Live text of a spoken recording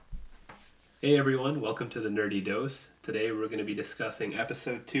Hey everyone, welcome to the Nerdy Dose. Today we're going to be discussing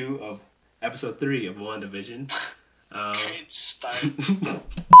episode 3 of WandaVision. Great start.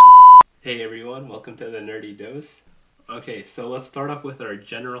 Hey everyone, welcome to the Nerdy Dose. Okay, so let's start off with our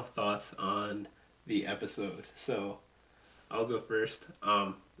general thoughts on the episode. So, I'll go first.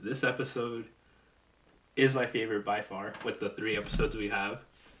 This episode is my favorite by far with the 3 episodes we have,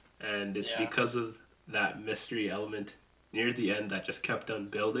 and it's because of that mystery element near the end that just kept on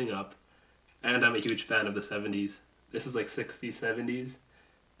building up. And I'm a huge fan of the 70s. This is like 60s, 70s.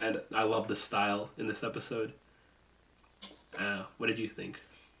 And I love the style in this episode. What did you think?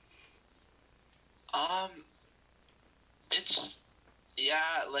 It's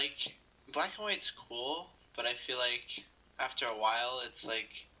like black and white's cool, but I feel like after a while it's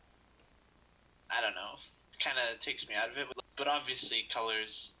like I don't know, kind of takes me out of it. But obviously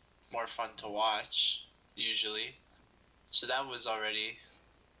color's more fun to watch usually. So that was already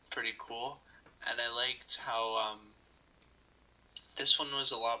pretty cool. And I liked how this one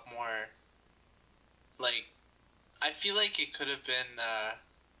was a lot more, like, I feel like it could have been,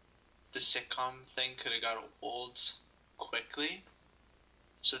 the sitcom thing could have got old quickly.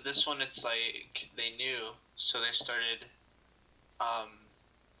 So this one, it's like, they knew, so they started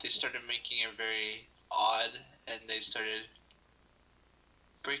making it very odd, and they started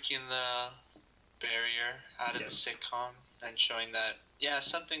breaking the barrier out of the sitcom and showing that,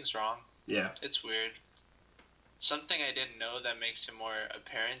 something's wrong. Yeah. It's weird. Something I didn't know that makes it more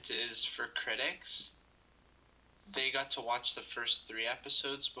apparent is for critics, they got to watch the first 3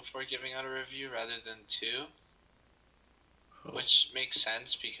 episodes before giving out a review rather than 2. Oh. Which makes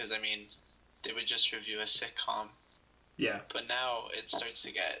sense because, I mean, they would just review a sitcom. Yeah. But now it starts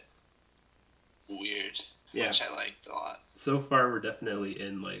to get weird, which I liked a lot. So far we're definitely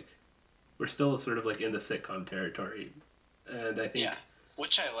we're still sort of like in the sitcom territory. And I think... Yeah.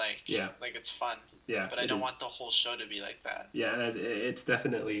 Which I like. Yeah. Like, it's fun. Yeah. But I don't want the whole show to be like that. Yeah, and it's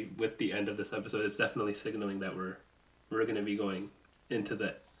definitely, with the end of this episode, it's definitely signaling that we're going to be going into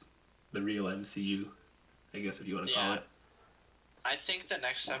the real MCU, I guess, if you want to call it. I think the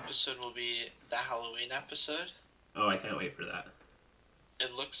next episode will be the Halloween episode. Oh, I can't wait for that.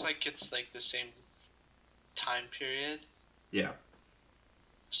 It looks like it's like the same time period. Yeah.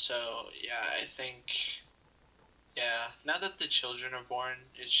 So, I think... Yeah, now that the children are born,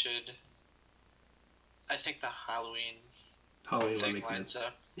 it should... I think the Halloween one makes sense.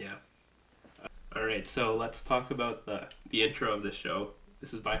 Yeah. Alright, so let's talk about the intro of the show.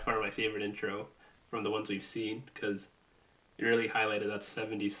 This is by far my favorite intro from the ones we've seen, because it really highlighted that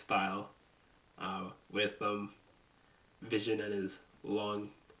 70s style with Vision and his long,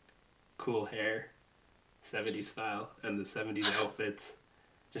 cool hair, 70s style, and the 70s outfits.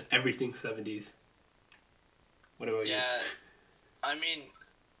 Just everything 70s. What about you? Yeah, I mean,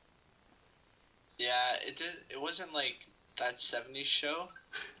 it wasn't like that 70s show,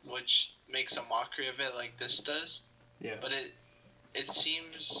 which makes a mockery of it like this does. Yeah. But it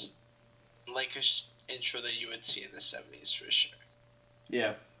seems like a intro that you would see in the 70s for sure.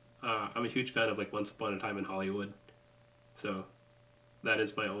 Yeah. I'm a huge fan of like Once Upon a Time in Hollywood. So that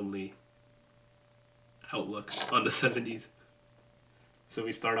is my only outlook on the 70s. So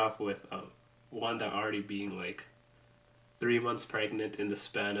we start off with Wanda already being like 3 months pregnant in the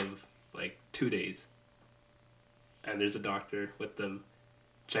span of like 2 days. And there's a doctor with them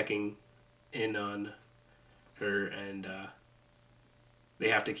checking in on her, and they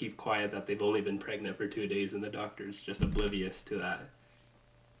have to keep quiet that they've only been pregnant for 2 days, and the doctor's just oblivious to that.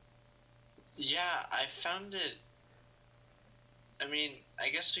 Yeah, I found it... I mean, I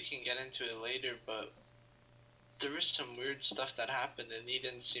guess we can get into it later, but there was some weird stuff that happened, and he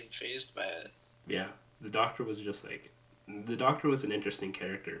didn't seem fazed by it. Yeah, the doctor was just like... The doctor was an interesting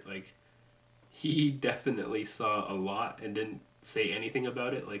character. Like, he definitely saw a lot and didn't say anything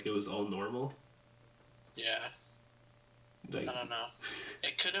about it, like it was all normal. Yeah. Like, I don't know.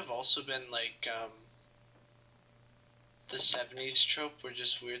 It could have also been like the 70s trope where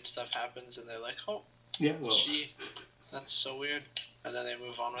just weird stuff happens and they're like, oh, yeah, well, that's so weird. And then they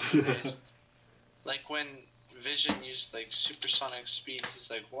move on with their days. Like when Vision used like supersonic speed, he's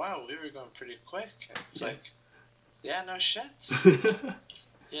like, wow, we were going pretty quick. And it's like, yeah, no shit.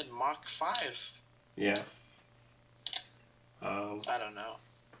 He had Mach 5. Yeah. I don't know.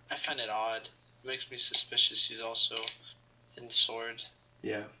 I find it odd. It makes me suspicious he's also in Sword.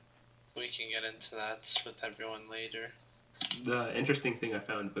 Yeah. We can get into that with everyone later. The interesting thing I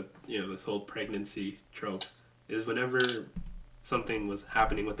found with, this whole pregnancy trope is whenever something was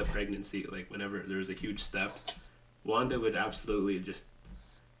happening with the pregnancy, like whenever there was a huge step, Wanda would absolutely just,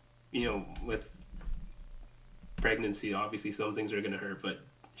 with pregnancy, obviously some things are going to hurt, but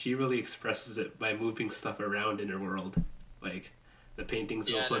she really expresses it by moving stuff around in her world, like the paintings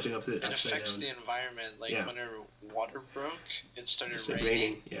go flipping upside it affects down. the environment. Like when her water broke, it started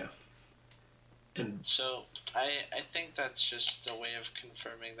raining. Yeah. And so I think that's just a way of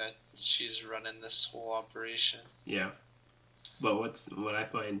confirming that she's running this whole operation. Yeah. But what I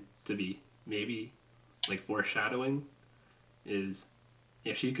find to be maybe like foreshadowing is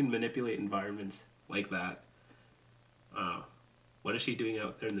if she can manipulate environments like that, what is she doing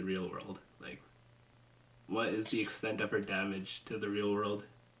out there in the real world? Like, what is the extent of her damage to the real world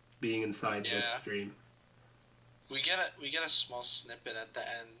being inside this dream? We get a small snippet at the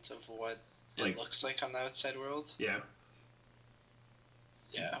end of what it looks like on the outside world. Yeah.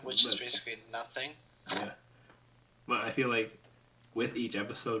 Yeah, which is basically nothing. Yeah. But I feel like with each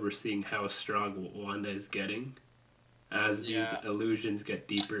episode, we're seeing how strong Wanda is getting as these illusions get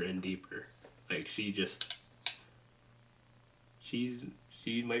deeper and deeper. Like, she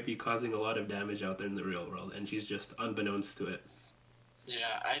might be causing a lot of damage out there in the real world, and she's just unbeknownst to it.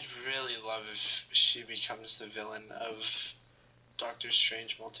 Yeah, I'd really love if she becomes the villain of Doctor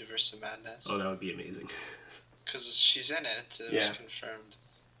Strange Multiverse of Madness. Oh, that would be amazing. Because she's in it. It was confirmed.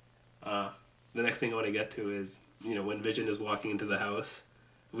 The next thing I want to get to is, when Vision is walking into the house,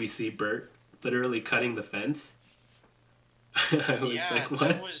 we see Bert literally cutting the fence. I was like, what?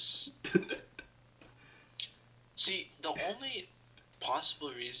 That was... See, the only possible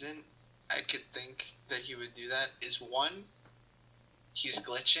reason I could think that he would do that is, one, he's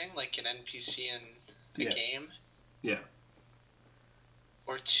glitching like an NPC in the game. Yeah.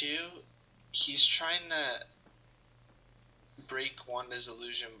 Or two, he's trying to break Wanda's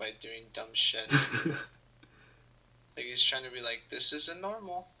illusion by doing dumb shit. Like, he's trying to be like, this isn't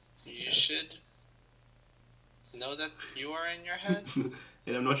normal. You should know that you are in your head.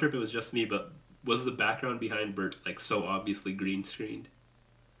 And I'm not sure if it was just me, but was the background behind Bert like so obviously green screened?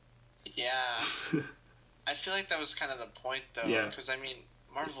 Yeah. I feel like that was kind of the point, though. Yeah. Because, I mean,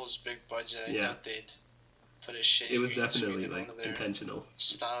 Marvel's big budget. I doubt they'd put a shitty It was green definitely screen in like one of their intentional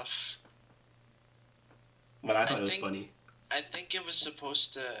stuff. But I thought it was funny. I think it was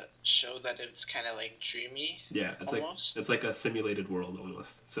supposed to show that it's kind of like dreamy. Yeah, it's like a simulated world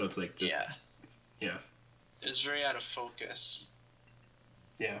almost. So it's like just yeah. It was very out of focus.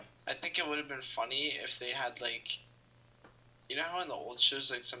 Yeah. I think it would have been funny if they had like, you know how in the old shows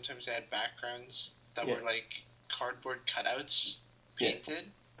like sometimes they had backgrounds that were like cardboard cutouts painted.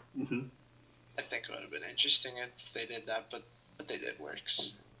 Yeah. Mm-hmm. I think it would have been interesting if they did that, but what they did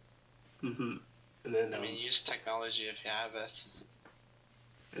works. Mm-hmm. And then I mean, use technology if you have it.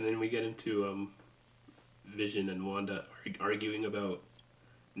 And then we get into Vision and Wanda arguing about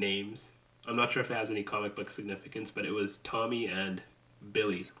names. I'm not sure if it has any comic book significance, but it was Tommy and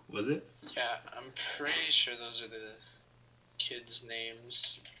Billy, was it? Yeah, I'm pretty sure those are the kids'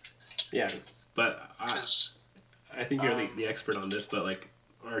 names. Yeah, but I think you're the expert on this, but like,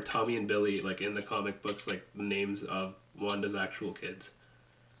 are Tommy and Billy, like in the comic books, like the names of Wanda's actual kids?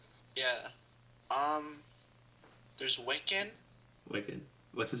 Yeah. There's Wiccan. Wiccan.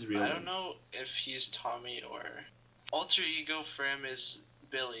 What's his real name? I don't know if he's Tommy or... Alter ego for him is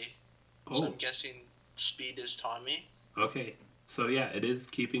Billy. Oh. So I'm guessing Speed is Tommy. Okay. So yeah, it is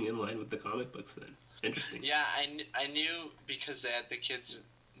keeping in line with the comic books then. Interesting. Yeah, I knew because they had the kids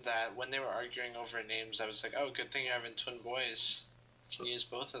that when they were arguing over names, I was like, oh, good thing you're having twin boys. You can use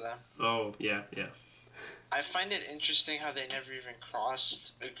both of them. Oh, yeah. I find it interesting how they never even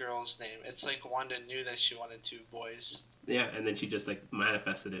crossed a girl's name. It's like Wanda knew that she wanted two boys. Yeah, and then she just like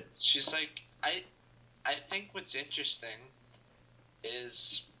manifested it. She's like, I think what's interesting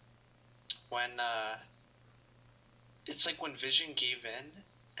is when it's like when Vision gave in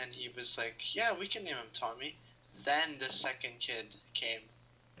and he was like, yeah, we can name him Tommy. Then the second kid came.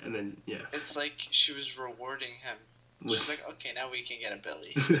 And then it's like she was rewarding him. She's like, okay, now we can get a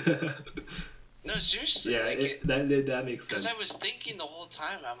Billy. No, seriously. Yeah, like that makes sense. Because I was thinking the whole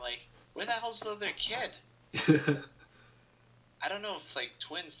time, I'm like, where the hell's the other kid? I don't know if, like,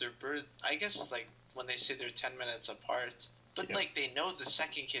 twins, they're birth... I guess, like, when they say they're 10 minutes apart. But, like, they know the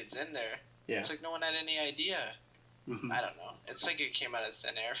second kid's in there. Yeah. It's like no one had any idea. Mm-hmm. I don't know. It's like it came out of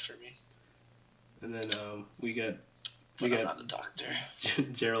thin air for me. And then we get I'm not a doctor.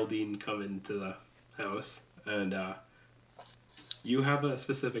 Geraldine come into the house, and you have a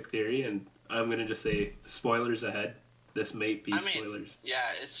specific theory, and I'm gonna just say spoilers ahead. This might be spoilers.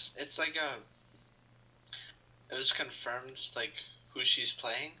 Yeah, it's like it was confirmed like who she's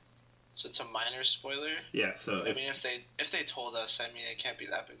playing, so it's a minor spoiler. Yeah, so if they told us, I mean, it can't be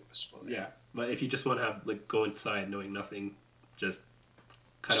that big of a spoiler. Yeah, but if you just want to have like go inside knowing nothing, just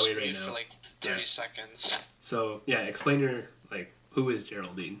cut away right now for like 30 seconds. So yeah, explain your like who is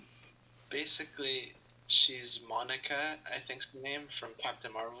Geraldine? Basically, she's Monica, I think's the name, from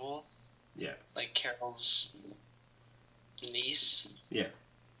Captain Marvel. Yeah. Like Carol's niece. Yeah.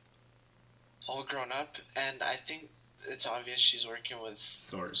 All grown up, and I think it's obvious she's working with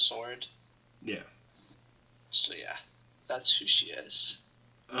Sword. Yeah. So yeah, that's who she is.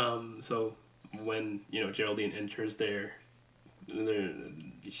 So when Geraldine enters there,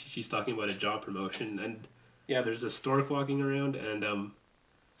 she's talking about a job promotion, and yeah, there's a stork walking around, and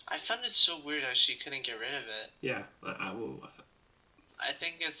I found it so weird how she couldn't get rid of it. Yeah, I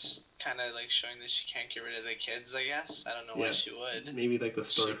think it's kind of like showing that she can't get rid of the kids. I guess I don't know why she would. Maybe like the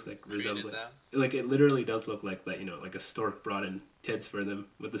storks like resemble like it literally does look like that. Like a stork brought in kids for them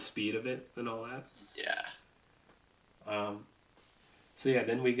with the speed of it and all that. Yeah. So yeah,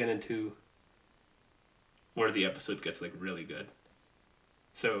 then we get into where the episode gets like really good.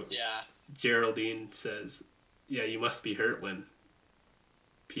 So yeah, Geraldine says, "Yeah, you must be hurt when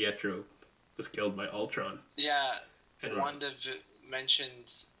Pietro was killed by Ultron." Yeah, and Wanda mentioned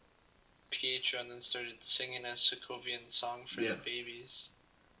Pietro and then started singing a Sokovian song for the babies.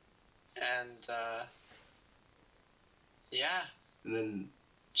 And yeah. And then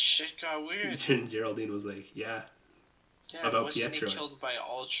shit got weird. Geraldine was like, "Yeah, about wasn't Pietro. He killed by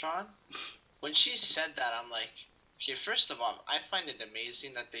Ultron?" When she said that, I'm like, okay, first of all, I find it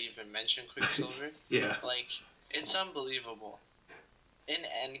amazing that they even mention Quicksilver. Yeah. Like, it's unbelievable. In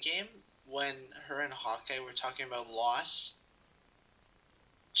Endgame, when her and Hawkeye were talking about loss,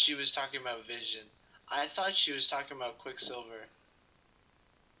 she was talking about Vision. I thought she was talking about Quicksilver.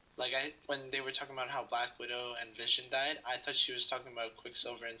 Like, when they were talking about how Black Widow and Vision died, I thought she was talking about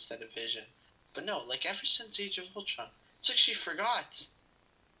Quicksilver instead of Vision. But no, like, ever since Age of Ultron, it's like she forgot.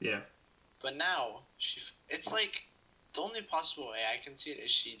 Yeah. But now, it's like, the only possible way I can see it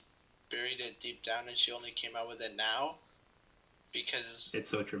is she buried it deep down and she only came out with it now because... it's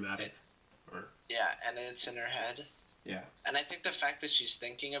so traumatic. Yeah, and it's in her head. Yeah. And I think the fact that she's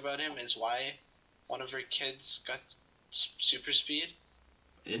thinking about him is why one of her kids got super speed.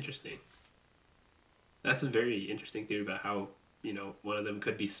 Interesting. That's a very interesting theory about how, one of them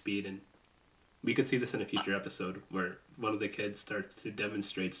could be speed, and we could see this in a future episode where one of the kids starts to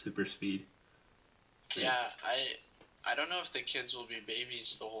demonstrate super speed. Yeah, I don't know if the kids will be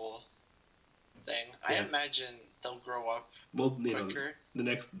babies the whole thing. Yeah. I imagine they'll grow up quicker.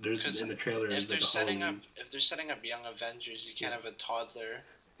 There's in the trailer is like a Halloween. If they're setting up young Avengers, you can't have a toddler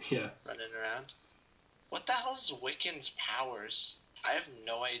running around. What the hell is Wiccan's powers? I have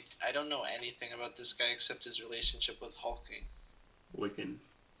no idea. I don't know anything about this guy except his relationship with Hulking. Wiccan.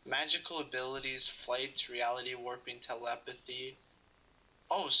 Magical abilities, flight, reality warping, telepathy.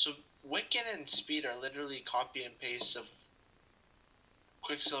 Oh, so Wiccan and Speed are literally copy and paste of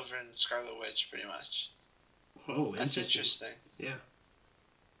Quicksilver and Scarlet Witch, pretty much. Oh, that's interesting. Yeah.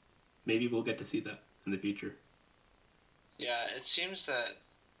 Maybe we'll get to see that in the future. Yeah, it seems that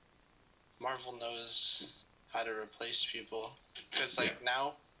Marvel knows how to replace people. Because,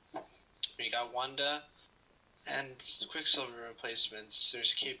 now we got Wanda and Quicksilver replacements.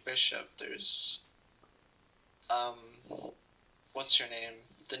 There's Kate Bishop. There's, what's her name?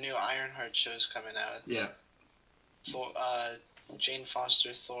 The new Ironheart show's coming out. Yeah. Thor, Jane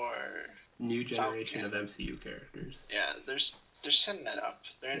Foster, Thor. New generation of MCU characters. Yeah, they're setting it up.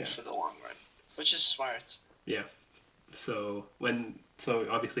 They're in for the long run, which is smart. Yeah. So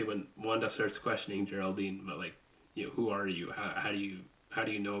obviously when Wanda starts questioning Geraldine about who are you? How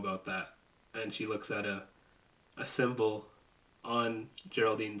do you know about that? And she looks at a symbol on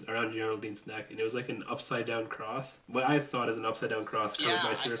around Geraldine's neck, and it was like an upside down cross. What I thought is an upside down cross covered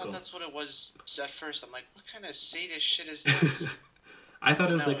by a circle. I thought that's what it was at first. I'm like, what kind of sadist shit is this? I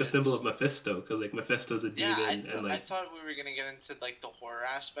thought it was a symbol of Mephisto, because Mephisto's a demon. I thought we were gonna get into the horror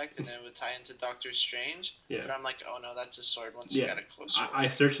aspect, and then it would tie into Doctor Strange. Yeah. But I'm like, oh no, that's a sword. Once you got it closer. I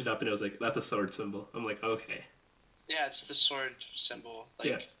searched it up, and it was like, that's a sword symbol. I'm like, okay. Yeah, it's the sword symbol,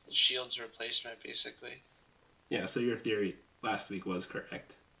 Shield's replacement, basically. Yeah. So your theory last week was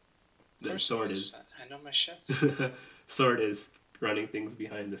correct. The sword is. I know my shit. Sword is running things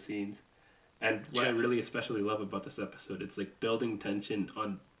behind the scenes. And what I really especially love about this episode, it's building tension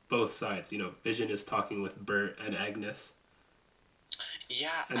on both sides. Vision is talking with Bert and Agnes. Yeah,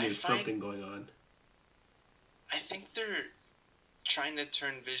 and there's something going on. I think they're trying to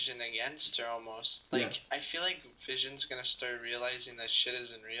turn Vision against her almost. I feel like Vision's gonna start realizing that shit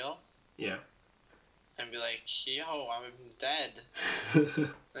isn't real. Yeah. And be like, yo, I'm dead.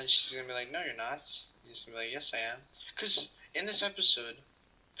 And she's gonna be like, no, you're not. He's gonna be like, yes, I am. Because in this episode,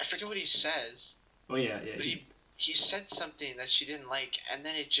 I forget what he says. Oh, yeah. But he said something that she didn't like, and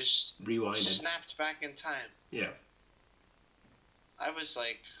then it just rewinded. Snapped back in time. Yeah. I was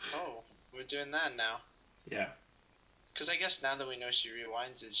like, oh, we're doing that now. Yeah. Because I guess now that we know she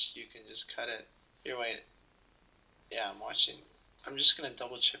rewinds it, you can just cut it. Here, wait. Yeah, I'm watching. I'm just gonna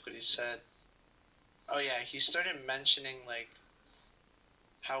double check what he said. Oh yeah, he started mentioning like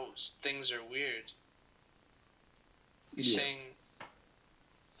how things are weird. He's saying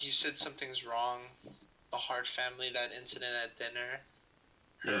he said something's wrong. The Hart family, that incident at dinner.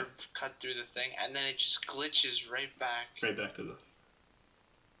 Herb cut through the thing, and then it just glitches right back. Right back to the.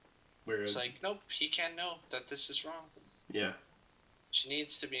 Where it's like, nope, he can't know that this is wrong. Yeah. She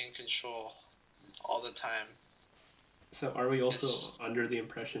needs to be in control all the time. So are we also under the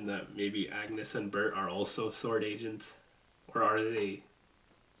impression that maybe Agnes and Bert are also sword agents? Or are they...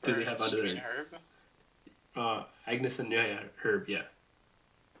 Do they have other... Herb? Agnes and... Yeah, Herb, yeah.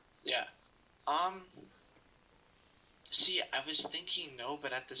 Yeah. See, I was thinking no,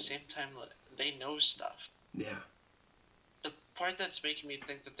 but at the same time, they know stuff. Yeah. The part that's making me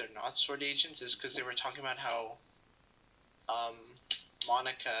think that they're not sword agents is because they were talking about how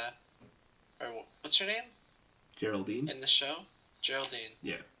Monica, or what's her name? Geraldine? In the show? Geraldine.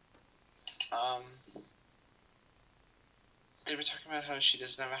 Yeah. They were talking about how she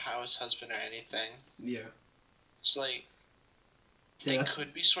doesn't have a house, husband, or anything. Yeah. So, like, they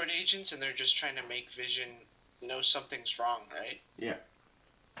could be sword agents, and they're just trying to make Vision know something's wrong, right? Yeah.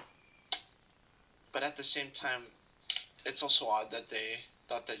 But at the same time, it's also odd that they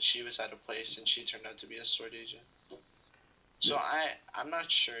thought that she was out of place and she turned out to be a sword agent. So I'm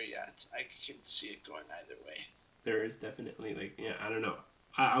not sure yet. I can see it going either way. There is definitely, like, yeah, I don't know.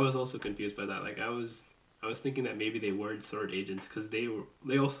 I was also confused by that. Like, I was thinking that maybe they weren't sword agents because they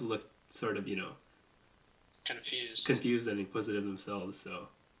also looked sort of, you know, confused and inquisitive themselves. So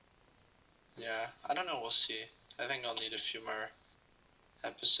yeah, I don't know. We'll see. I think I'll need a few more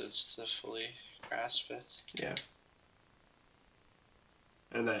episodes to fully grasp it. Yeah.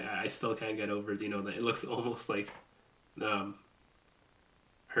 And I still can't get over, you know, that it looks almost like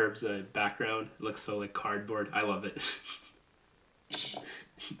Herb's background. It looks so like cardboard. I love it.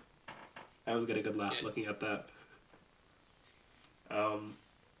 I always get a good laugh looking at that.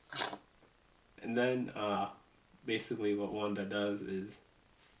 And then basically what Wanda does is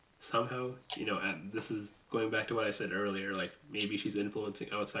somehow, you know, and this is going back to what I said earlier, like maybe she's influencing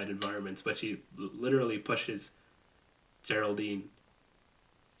outside environments, but she literally pushes Geraldine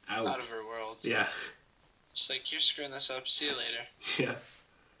out of her world. Yeah. She's like, you're screwing this up. See you later. Yeah.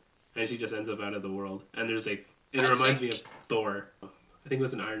 And she just ends up out of the world. And there's like, it reminds me of Thor. I think it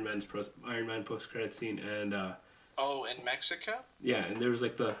was an Iron Man post-credit scene, and oh, in Mexico? Yeah, and there was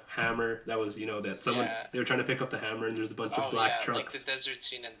like the hammer that was, you know, that someone they were trying to pick up the hammer, and there's a bunch of black trucks. Like the desert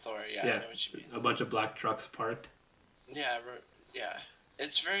scene in Thor. Yeah, I know what you mean. A bunch of black trucks parked. Yeah, yeah.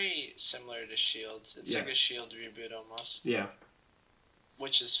 It's very similar to Shield. It's like a Shield reboot almost. Yeah.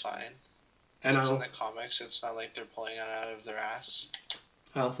 Which is fine. And in the comics, it's not like they're pulling it out of their ass.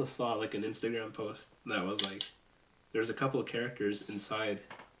 I also saw like an Instagram post that was like, there's a couple of characters inside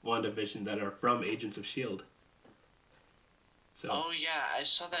WandaVision that are from Agents of S.H.I.E.L.D. So. Oh yeah, I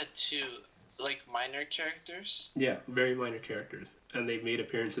saw that too. Like minor characters? Yeah, very minor characters. And they've made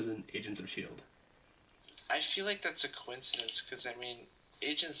appearances in Agents of S.H.I.E.L.D. I feel like that's a coincidence because, I mean,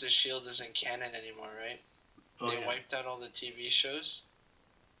 Agents of S.H.I.E.L.D. isn't canon anymore, right? They wiped out all the TV shows.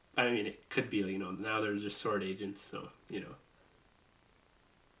 I mean, it could be, you know, now they're just sword agents, so, you know.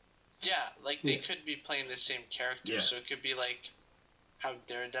 Yeah, like they could be playing the same character, so it could be like how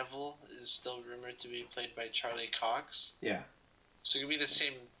Daredevil is still rumored to be played by Charlie Cox. Yeah. So it could be the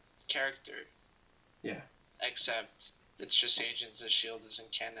same character. Yeah. Except it's just Agents of S.H.I.E.L.D.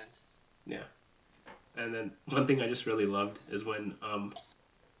 isn't canon. Yeah. And then one thing I just really loved is when,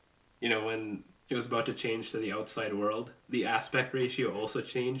 you know, when it was about to change to the outside world, the aspect ratio also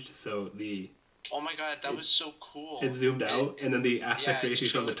changed, so the... Oh my god, that was so cool. It zoomed out, and then the aspect ratio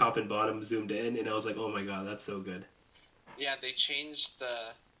from the top and bottom zoomed in, and I was like, oh my god, that's so good. Yeah, they changed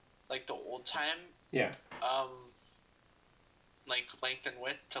the old time... Yeah. Like, length and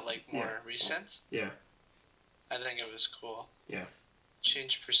width to, like, more recent. Yeah. I think it was cool. Yeah.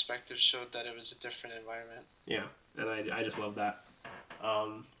 Changed perspective, showed that it was a different environment. Yeah, and I just love that.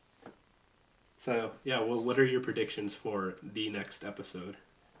 So, yeah, what are your predictions for the next episode?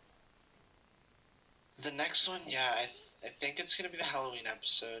 The next one, yeah, I think it's going to be the Halloween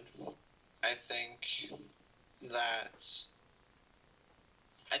episode. I think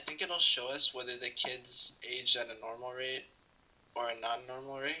it'll show us whether the kids age at a normal rate or a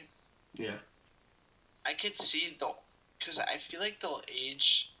non-normal rate. Yeah. I could see, because I feel like they'll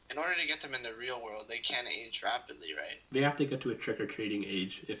age, in order to get them in the real world, they can't age rapidly, right? They have to get to a trick-or-treating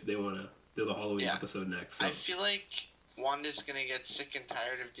age if they want to do the Halloween episode next. So. I feel like Wanda's gonna get sick and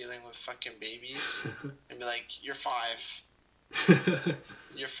tired of dealing with fucking babies and be like, "You're 5.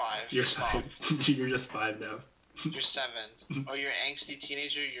 You're 5. You're Stop. 5. You're just 5 now. You're 7. Oh, you're an angsty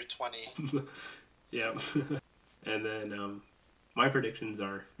teenager. You're 20." Yeah. And then my predictions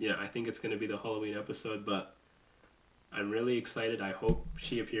are, yeah, I think it's going to be the Halloween episode, but I'm really excited. I hope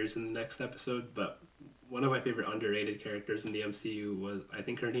she appears in the next episode, but one of my favorite underrated characters in the MCU was, I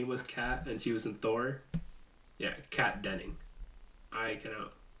think her name was Kat, and she was in Thor. Yeah, Kat Denning. I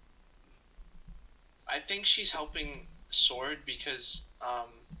cannot. I think she's helping Sword because her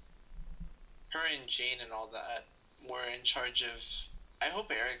and Jane and all that were in charge of. I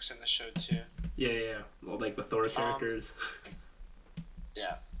hope Eric's in the show too. Yeah. Well, like the Thor characters.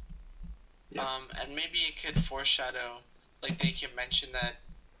 Yeah. Yeah. And maybe it could foreshadow, like they can mention that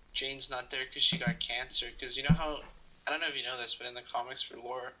Jane's not there because she got cancer. Because you know how, I don't know if you know this, but in the comics for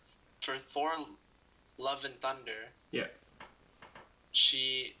Thor, Love and Thunder. Yeah.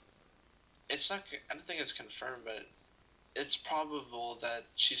 It's not. I don't think it's confirmed, but it's probable that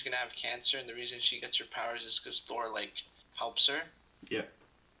she's gonna have cancer, and the reason she gets her powers is because Thor like helps her. Yeah.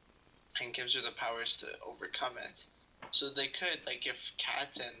 And gives her the powers to overcome it. So they could, like, if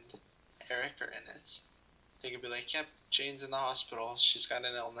Kat and Eric are in it, they could be like, "Yep, Jane's in the hospital. She's got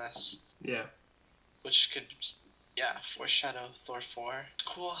an illness." Yeah. Which could, yeah, foreshadow Thor 4. It's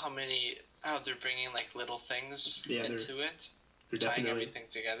cool how they're bringing, like, little things into it. They're tying definitely everything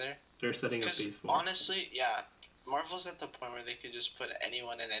together. They're setting up Phase 4. Honestly, yeah, Marvel's at the point where they could just put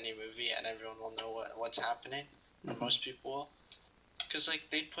anyone in any movie and everyone will know what's happening. Or most people will. Because, like,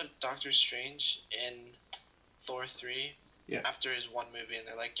 they put Doctor Strange in Thor 3 after his one movie, and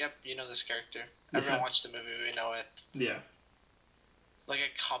they're like, "Yep, you know this character. Everyone watched the movie, we know it." Yeah. Like, a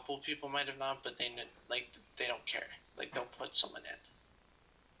couple people might have not, but they don't care. Like, they'll put someone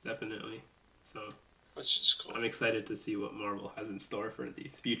in. Definitely. So, which is cool. I'm excited to see what Marvel has in store for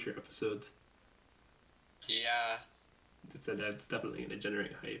these future episodes. Yeah. That's definitely going to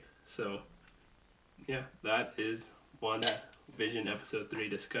generate hype. So, yeah, that is WandaVision Episode 3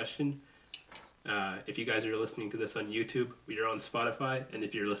 discussion. If you guys are listening to this on YouTube, we are on Spotify. And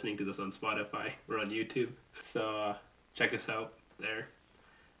if you're listening to this on Spotify, we're on YouTube. So check us out there.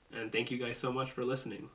 And thank you guys so much for listening.